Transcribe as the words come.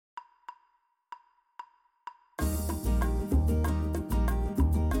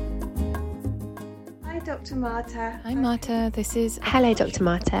Dr. Marta. Hi, Marta. This is... Hello, Dr.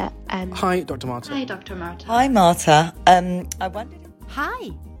 Marta. Hi, Dr. Marta. Hi, Dr. Marta. Hi, Marta. I wondered...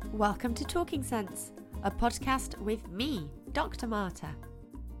 Hi, welcome to Talking Sense, a podcast with me, Dr. Marta.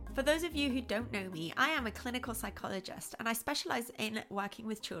 For those of you who don't know me, I am a clinical psychologist and I specialise in working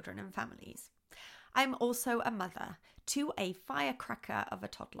with children and families. I'm also a mother to a firecracker of a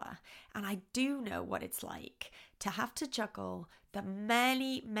toddler, and I do know what it's like to have to juggle the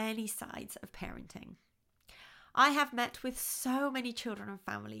many, many sides of parenting. I have met with so many children and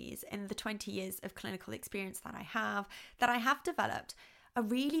families in the 20 years of clinical experience that I have developed a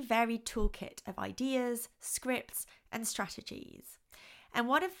really varied toolkit of ideas, scripts, and strategies. And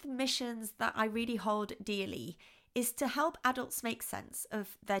one of the missions that I really hold dearly is to help adults make sense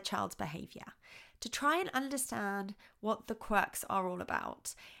of their child's behaviour, to try and understand what the quirks are all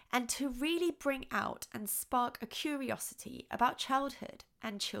about, and to really bring out and spark a curiosity about childhood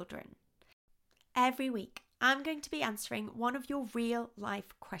and children. Every week, I'm going to be answering one of your real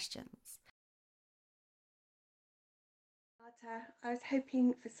life questions. Marta, I was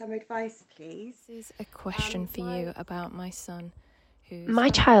hoping for some advice, please. This is a question for you about my son. My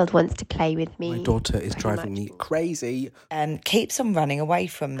child wants to play with me. My daughter is driving me crazy. And keeps on running away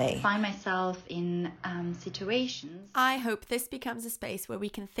from me. I find myself in situations. I hope this becomes a space where we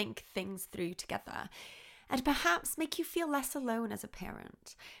can think things through together and perhaps make you feel less alone as a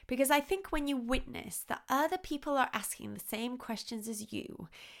parent. Because I think when you witness that other people are asking the same questions as you,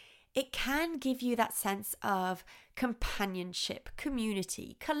 it can give you that sense of companionship,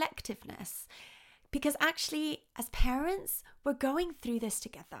 community, collectiveness. Because actually, as parents, we're going through this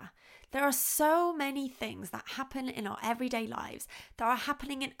together. There are so many things that happen in our everyday lives that are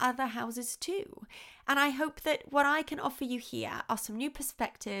happening in other houses too. And I hope that what I can offer you here are some new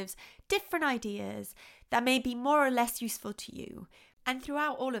perspectives, different ideas that may be more or less useful to you. And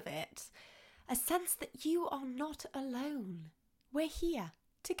throughout all of it, a sense that you are not alone. We're here,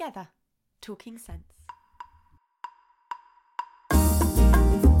 together, talking sense.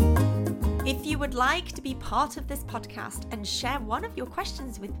 If you would like to be part of this podcast and share one of your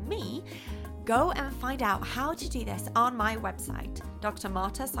questions with me, go and find out how to do this on my website,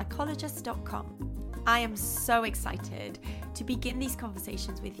 drmartapsychologist.com. I am so excited to begin these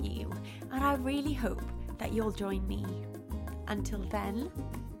conversations with you, and I really hope that you'll join me. Until then,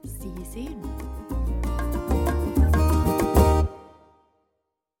 see you soon.